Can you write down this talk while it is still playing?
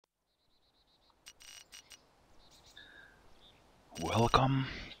Welcome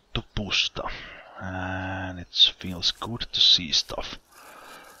to Pusta, and it feels good to see stuff.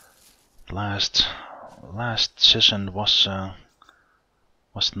 Last session was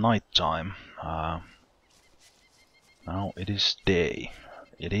night time. Now it is day.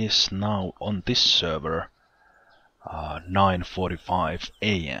 It is now on this server 9:45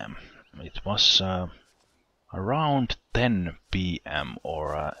 AM. It was around 10 PM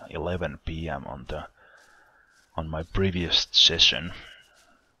or 11 PM on my previous session.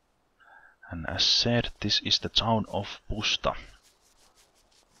 And as said, this is the town of Pusta.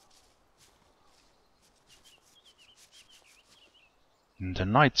 In the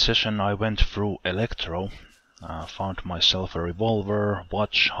night session I went through Electro, found myself a revolver,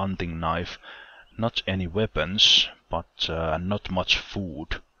 watch, hunting knife, not any weapons, but not much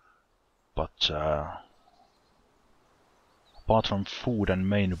food. But apart from food and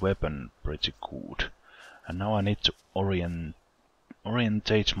main weapon, pretty good. And now I need to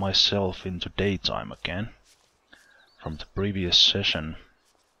orientate myself into daytime again. From the previous session,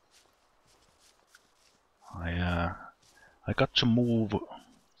 I got to move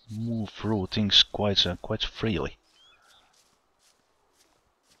through things quite freely.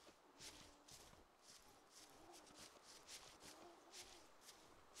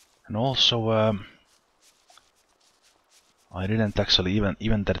 And also, I didn't actually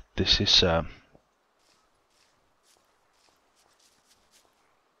even that this is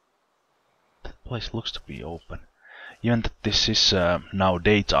place looks to be open. Even that this is now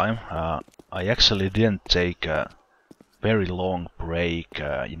daytime, I actually didn't take a very long break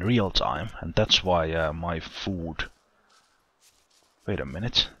in real time, and that's why my food... Wait a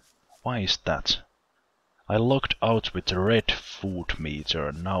minute, why is that? I logged out with the red food meter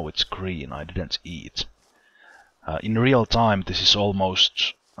and now it's green, I didn't eat. In real time this is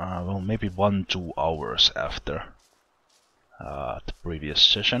almost, well, maybe 1-2 hours after the previous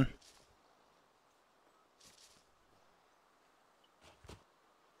session.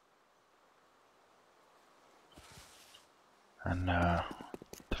 And the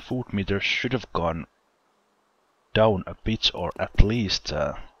food meter should have gone down a bit, or at least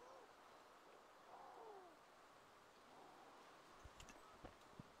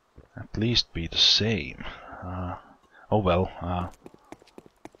be the same. Oh well,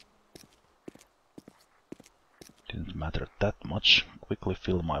 didn't matter that much. Quickly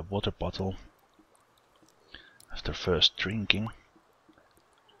fill my water bottle after first drinking.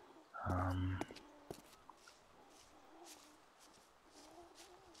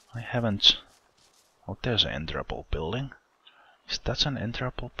 I haven't... Oh, there's an enterable building. Is that an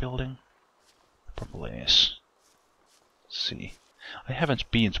enterable building? Probably is. Let's see. I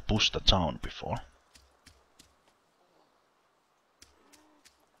haven't been to Pusta town before.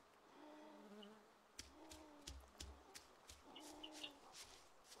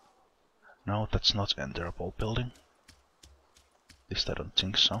 No, that's not enterable building. At least I don't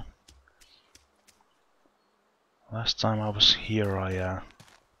think so. Last time I was here,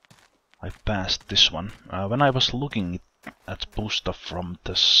 I passed this one. When I was looking at Pusta from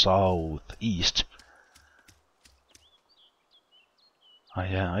the southeast,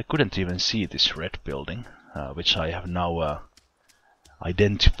 I couldn't even see this red building, which I have now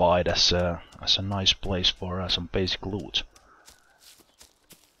identified as a nice place for some basic loot.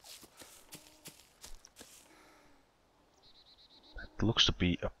 It looks to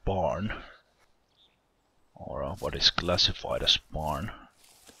be a barn, or what is classified as barn.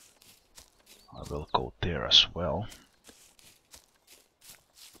 I will go there as well.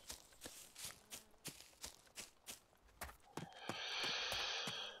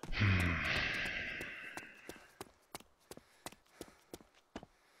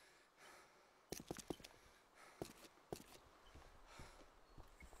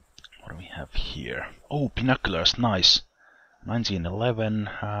 What do we have here? Oh, binoculars, nice. 1911.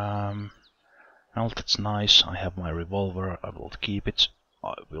 Now that's nice. I have my revolver. I will keep it.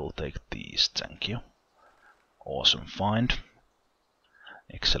 I will take these, thank you. Awesome find.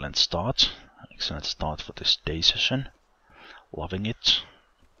 Excellent start. Excellent start for this day session. Loving it.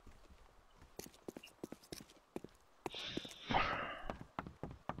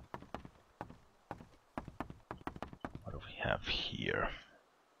 What do we have here?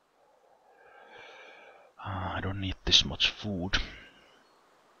 I don't need this much food.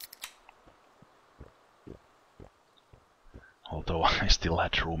 Although I still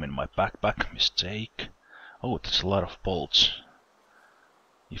had room in my backpack. Mistake. Oh, that's a lot of bolts.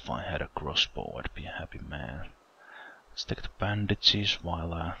 If I had a crossbow, I'd be a happy man. Let's take the bandages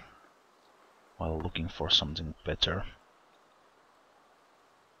while looking for something better.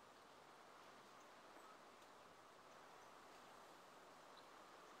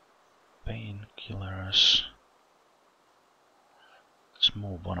 painkillers. Let's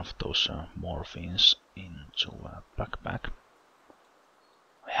move one of those morphines into a backpack.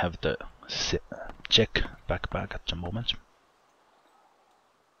 I have the check backpack at the moment.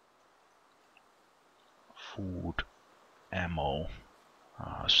 Food, ammo,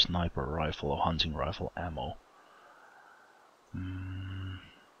 sniper rifle or hunting rifle ammo.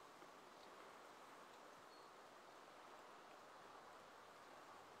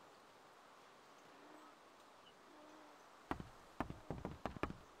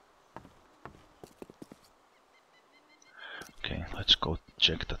 Okay, let's go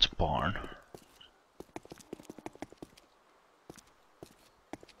check that barn.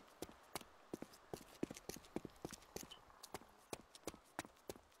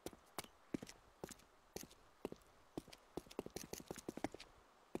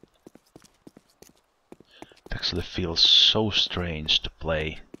 It actually feels so strange to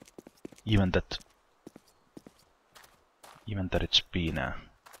play, even that it's been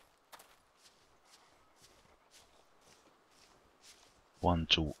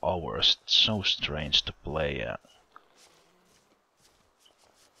 1-2 hours. It's so strange to play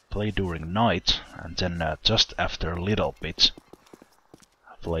during night and then just after a little bit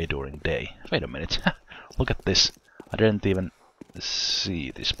play during day. Wait a minute, look at this. I didn't even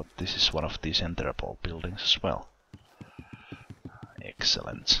see this, but this is one of these enterable buildings as well.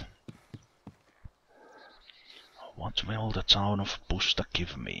 Excellent. What will the town of Busta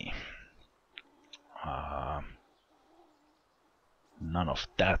give me? None of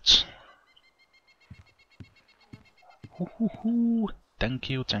that. Thank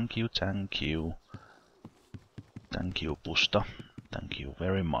you, thank you, thank you. Thank you, Busta. Thank you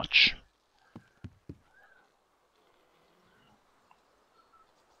very much.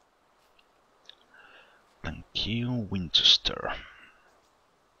 Thank you, Winchester.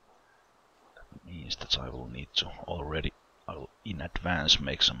 That means that I will need to already, in advance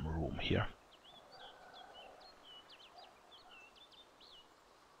make some room here.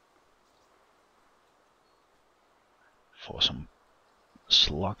 For some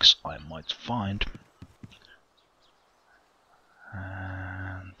slugs I might find.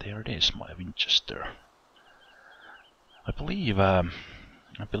 And there it is, my Winchester. I believe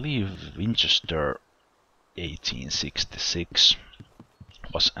Winchester 1866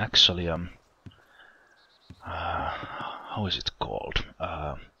 was actually how is it called?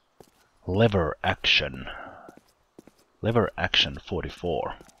 Lever action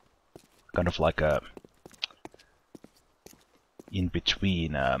 44. Kind of like a in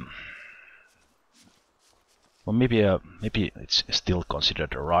between. Well, maybe it's still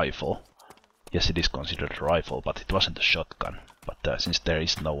considered a rifle. Yes, it is considered a rifle, but it wasn't a shotgun. But since there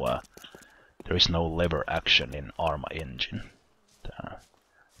is no lever action in ArmA engine,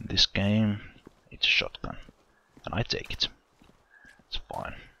 in this game it's a shotgun, and I take it. It's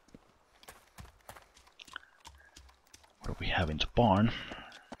fine. What do we have in the barn?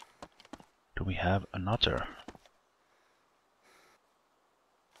 Do we have another?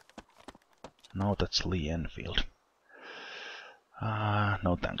 No, that's Lee Enfield.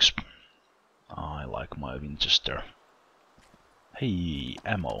 No thanks. I like my Winchester. Hey,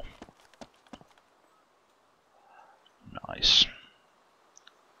 ammo. Nice.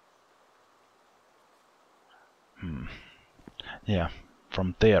 Yeah,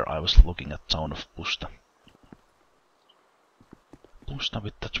 from there I was looking at town of Busta. Busta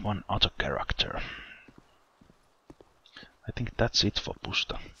with that one other character. I think that's it for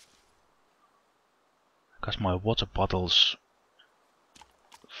Busta. Because my water bottles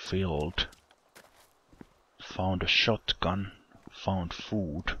filled. Found a shotgun. Found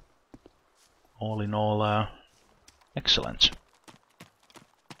food. All in all, excellent.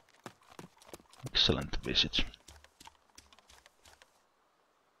 Excellent visit.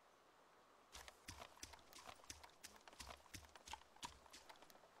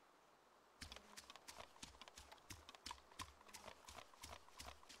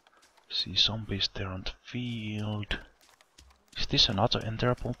 See zombies there on the field. Is this another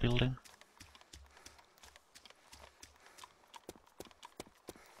enterable building?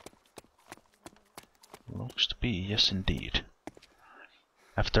 Looks to be, yes indeed.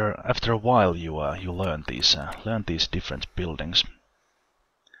 After a while you learn these different buildings.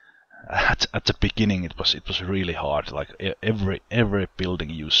 At the beginning it was really hard. Like every building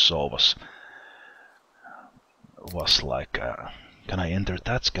you saw was like, can I enter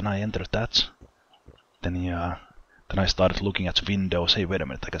that? Can I enter that? Then I started looking at windows. Hey, wait a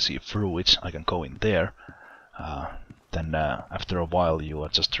minute! I can see through it. I can go in there. Then after a while you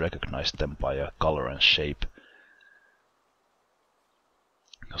just recognize them by color and shape.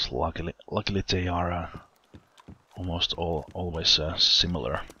 Because luckily they are almost always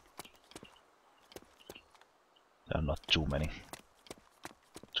similar. There are not too many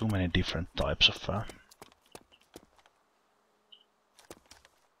different types of.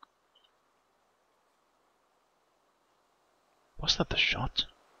 Was that a shot?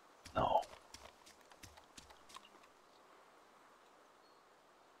 No.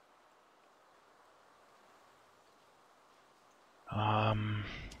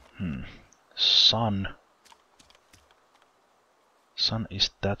 Sun. Sun is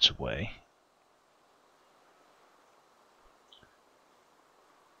that way.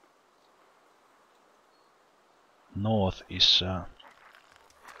 North is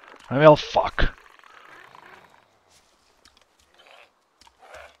well, fuck.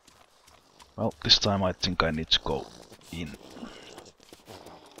 Well, this time I think I need to go in.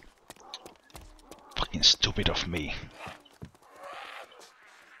 Fucking stupid of me.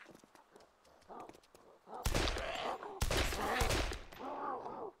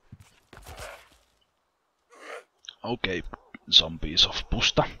 Okay, zombies of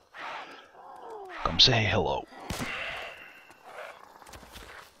Pusta. Come say hello.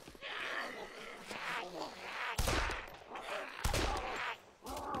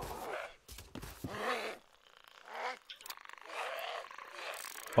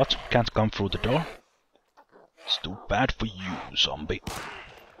 What? Can't come through the door? It's too bad for you, zombie.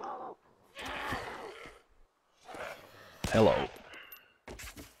 Hello.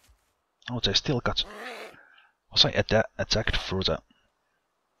 Oh, they still got... Was I attacked through the...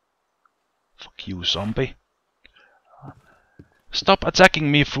 Fuck you, zombie. Stop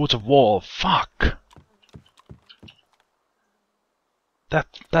attacking me through the wall, fuck! That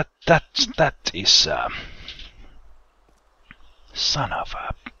is... Son of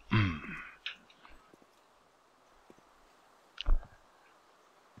a...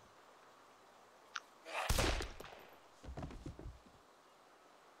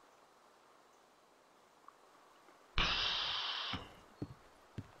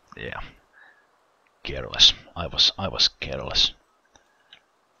 Yeah. Careless. I was careless.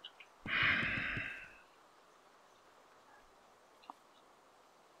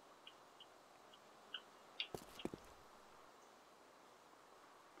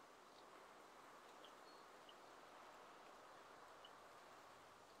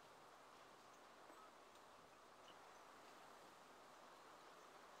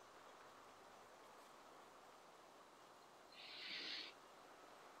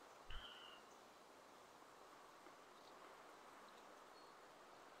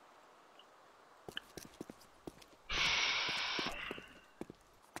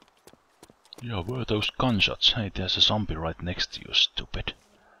 Yeah, where are those gunshots? Hey, there's a zombie right next to you, stupid.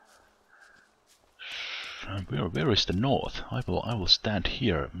 Where is the north? I will stand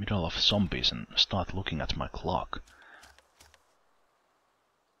here, middle of zombies, and start looking at my clock.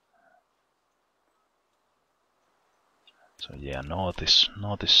 So yeah, north is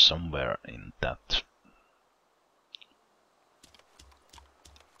somewhere in that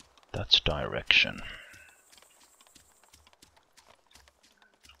direction.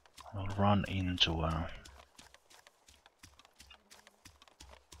 I'll run into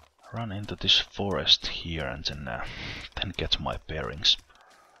this forest here and then get my bearings.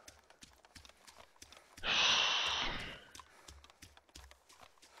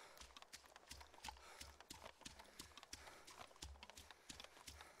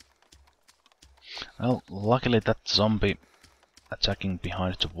 Well, luckily that zombie attacking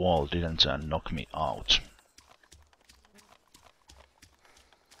behind the wall didn't knock me out.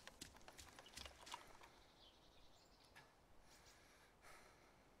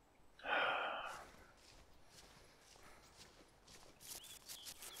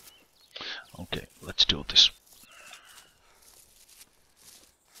 Okay, let's do this.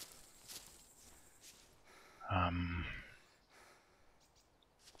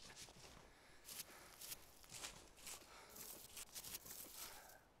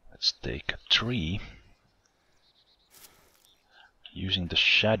 Let's take a tree, using the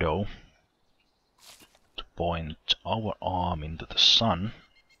shadow to point our arm into the sun.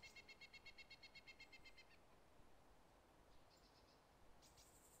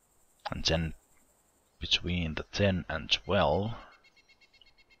 And then between the 10 and 12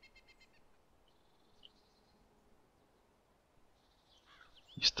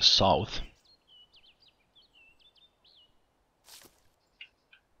 is the south.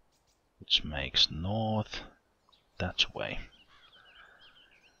 Which makes north that way.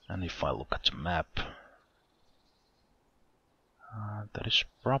 And if I look at the map, that is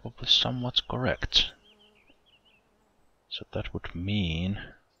probably somewhat correct. So that would mean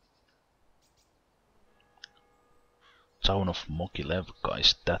town of Mogilevka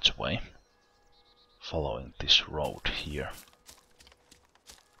is that way, following this road here.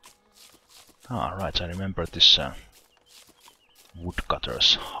 Ah, right, I remember this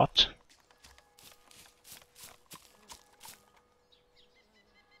woodcutter's hut.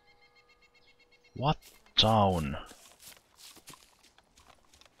 What town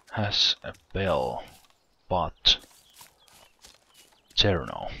has a bell but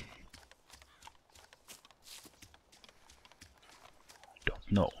Cherno?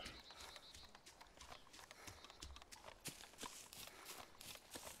 Don't know.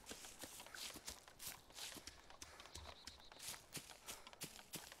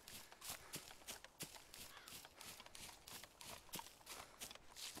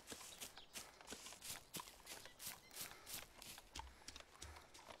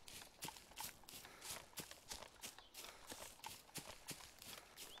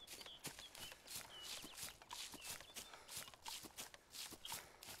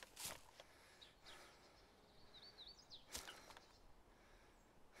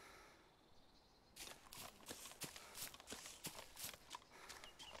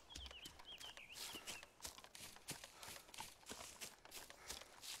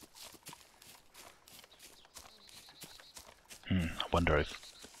 I wonder if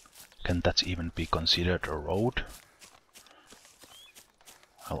can that even be considered a road?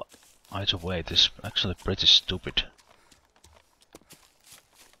 Well, either way, this is actually pretty stupid.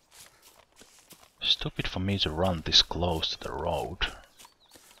 Stupid for me to run this close to the road.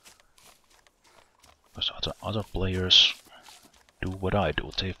 Because other players do what I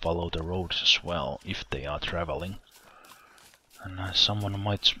do, they follow the roads as well, if they are traveling. And someone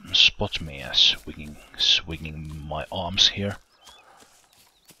might spot me as swinging my arms here.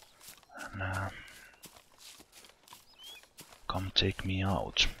 And come take me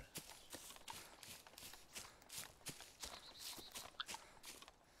out.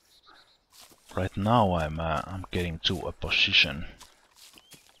 Right now I'm getting to a position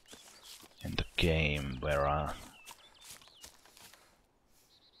in the game where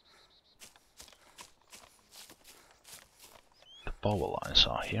the power lines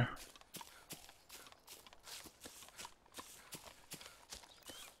are here.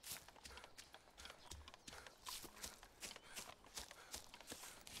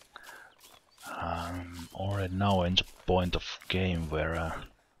 Already now in the point of game where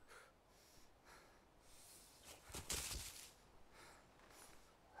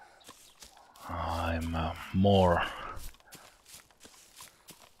I'm more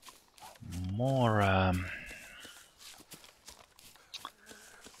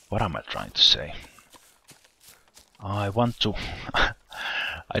what am I trying to say? I want to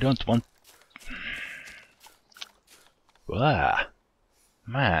I don't want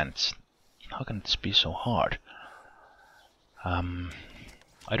man, how can this be so hard?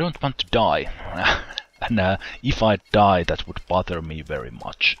 I don't want to die. And if I die, that would bother me very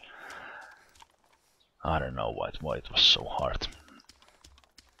much. I don't know why it was so hard.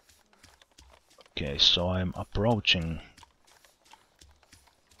 Okay, so I'm approaching.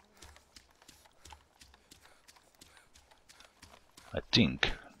 I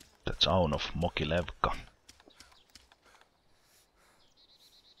think the town of Mogilevka.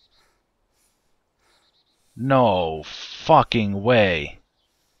 No fucking way.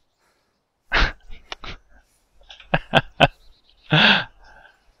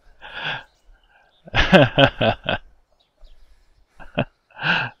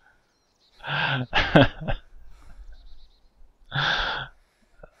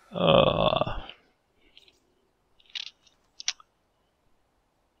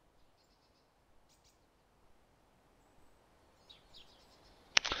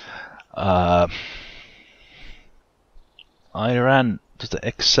 I ran to the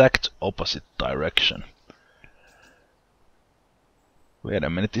exact opposite direction. Wait a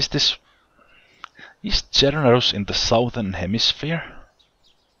minute, is Chernos in the southern hemisphere?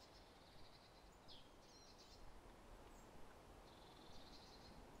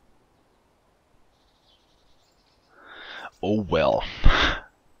 Oh well.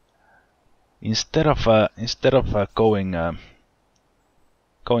 Instead of going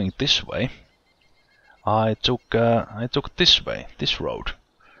this way, I took this way, this road,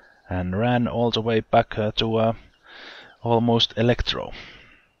 and ran all the way back to almost Electro.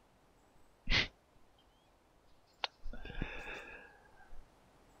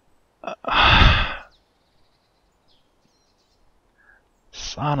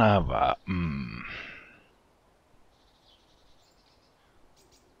 Son of a...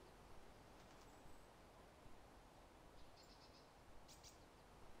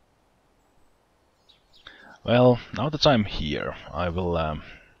 Well, now that I'm here, I will...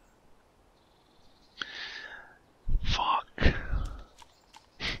 Fuck.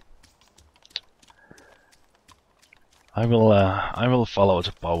 I will follow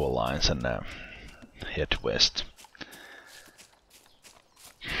the power lines and head west.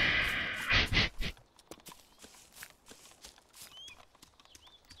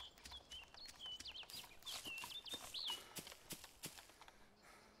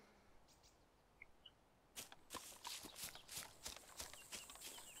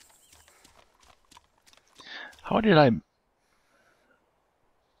 How did I...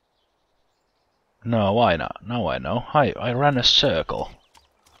 No, why not? Now I know. I ran a circle.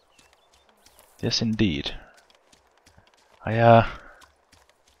 Yes, indeed. I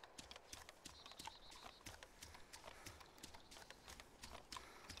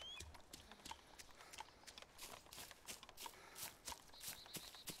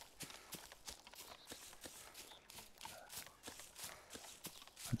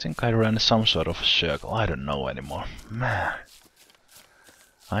think I ran some sort of a circle. I don't know anymore. Man,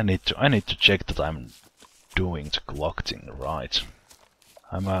 I need to check that I'm doing the clock thing right.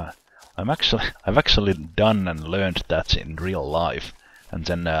 I've actually done and learned that in real life, and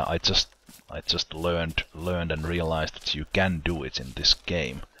then I just learned and realized that you can do it in this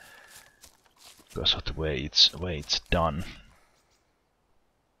game because of the way it's done.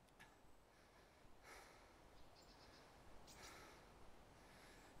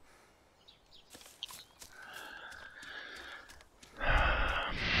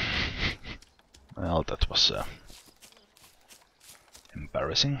 Well, that was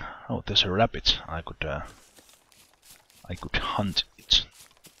embarrassing. Oh, there's a rabbit. I could hunt it.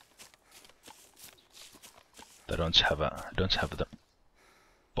 I don't have the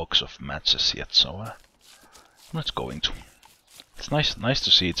box of matches yet, so I'm not going to. It's nice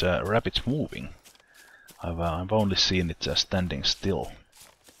to see the rabbit moving. I've only seen it standing still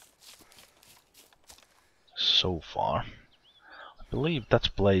so far. I believe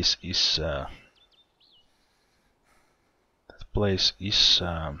that place is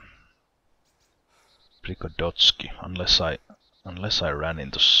Prikodotsky, unless I ran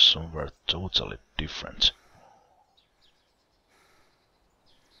into somewhere totally different.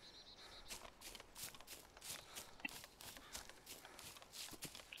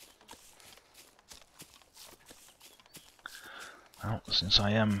 Well, since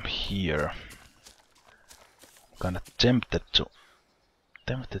I am here, I'm kinda tempted to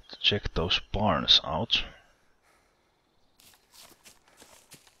check those barns out.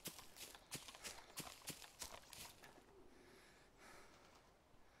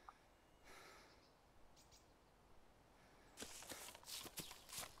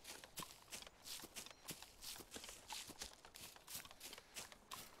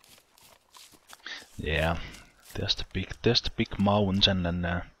 Yeah, there's the big mountain and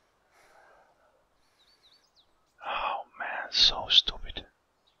oh man, so stupid.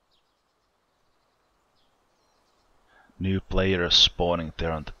 New players spawning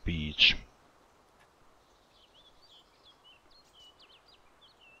there on the beach.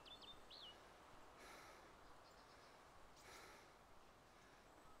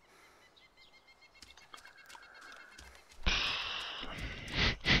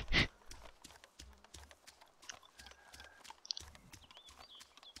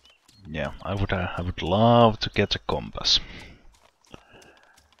 Yeah, I would love to get a compass.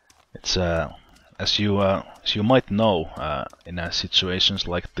 It's as you might know, in situations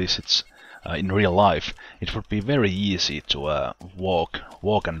like this, it's in real life, it would be very easy to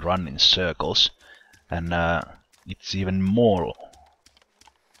walk and run in circles, and it's even more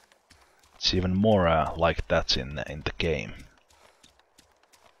like that in the game.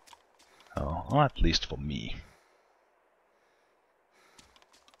 Or at least for me.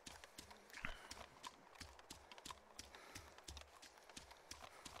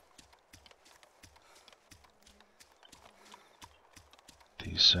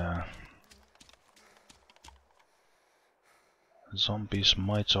 These zombies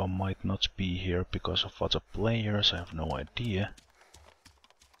might or might not be here because of other players, I have no idea.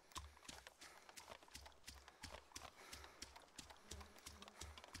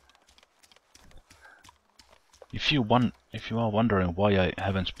 If you are wondering why I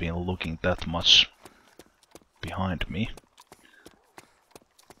haven't been looking that much behind me,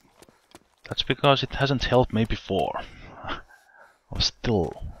 that's because it hasn't helped me before. I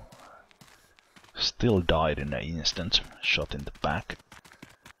still died in an instant, shot in the back.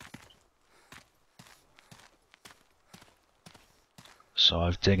 So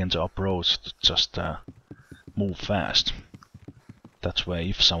I've taken the approach to just move fast. That way,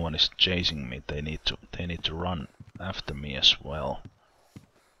 if someone is chasing me, they need to run after me as well.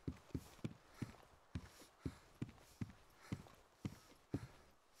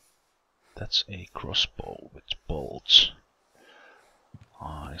 That's a crossbow with bolts.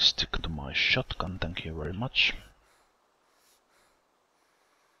 I stick to my shotgun, thank you very much.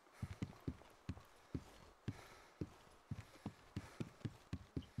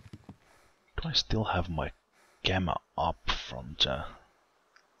 Do I still have my gamma up from the...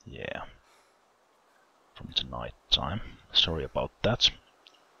 yeah, from the night time? Sorry about that.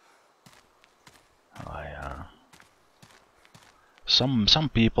 Some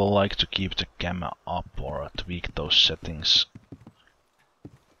people like to keep the gamma up or tweak those settings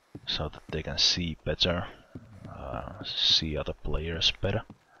so that they can see better, see other players better.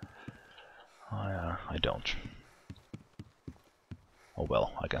 I don't. Oh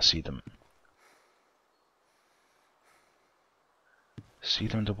well, I can see them. See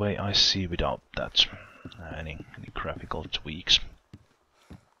them the way I see without that any graphical tweaks.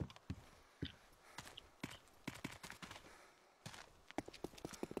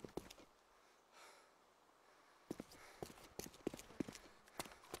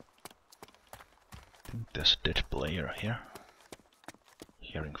 I think there's a dead player here.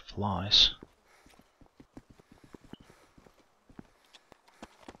 Hearing flies.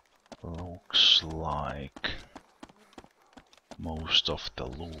 Looks like most of the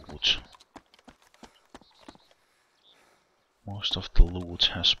loot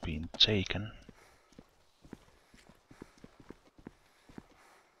has been taken.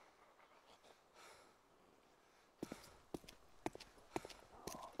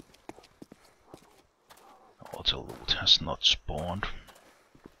 All the loot has not spawned.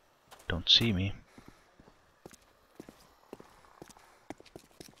 Don't see me.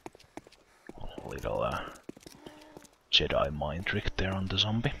 A little Jedi mind trick there on the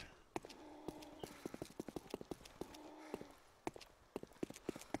zombie.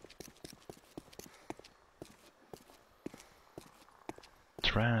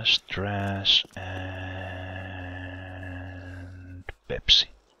 Trash, trash, and Pepsi.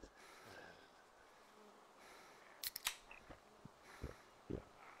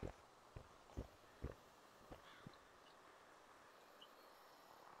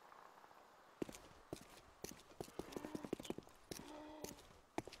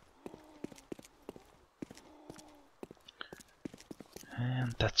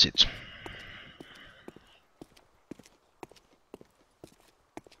 And that's it.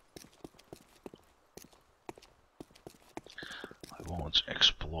 I won't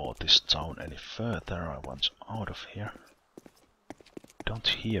explore this town any further. I want out of here. Don't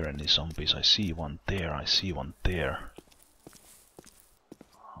hear any zombies. I see one there. I see one there.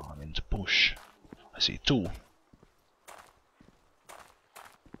 I'm in the bush. I see two.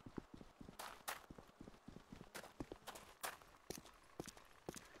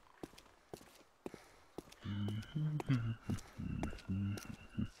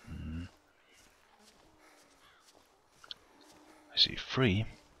 I see three.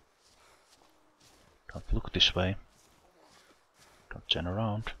 Don't look this way. Don't turn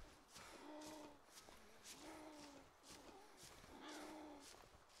around.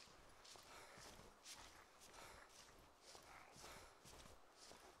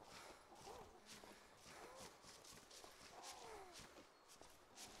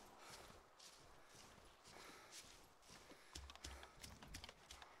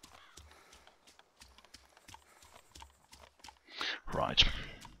 Right.